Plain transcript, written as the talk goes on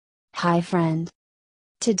Hi friend.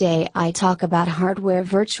 Today I talk about hardware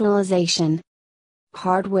virtualization.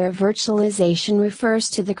 Hardware virtualization refers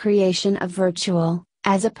to the creation of virtual,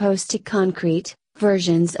 as opposed to concrete,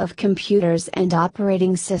 versions of computers and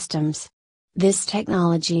operating systems. This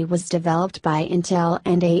technology was developed by Intel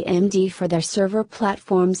and AMD for their server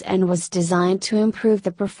platforms and was designed to improve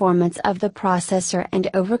the performance of the processor and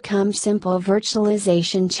overcome simple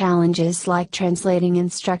virtualization challenges like translating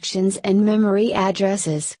instructions and memory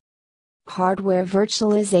addresses. Hardware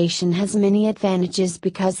virtualization has many advantages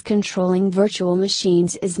because controlling virtual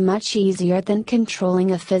machines is much easier than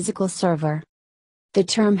controlling a physical server. The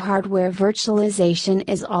term hardware virtualization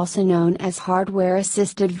is also known as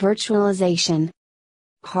hardware-assisted virtualization.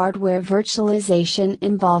 Hardware virtualization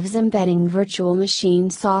involves embedding virtual machine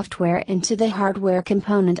software into the hardware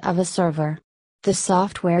component of a server. The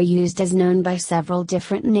software used is known by several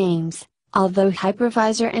different names, although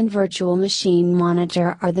hypervisor and virtual machine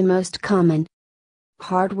monitor are the most common.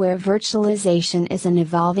 Hardware virtualization is an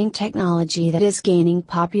evolving technology that is gaining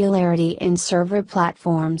popularity in server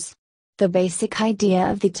platforms. The basic idea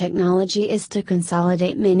of the technology is to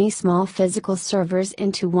consolidate many small physical servers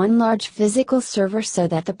into one large physical server so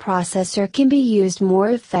that the processor can be used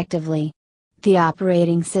more effectively. The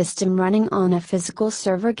operating system running on a physical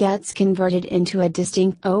server gets converted into a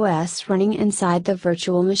distinct OS running inside the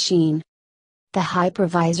virtual machine. The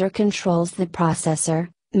hypervisor controls the processor,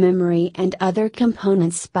 memory and other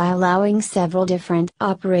components by allowing several different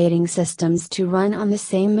operating systems to run on the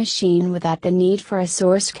same machine without the need for a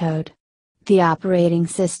source code. The operating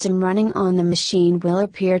system running on the machine will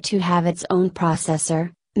appear to have its own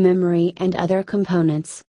processor, memory and other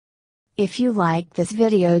components. If you like this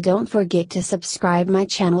video, don't forget to subscribe my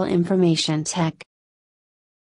channel Information Tech.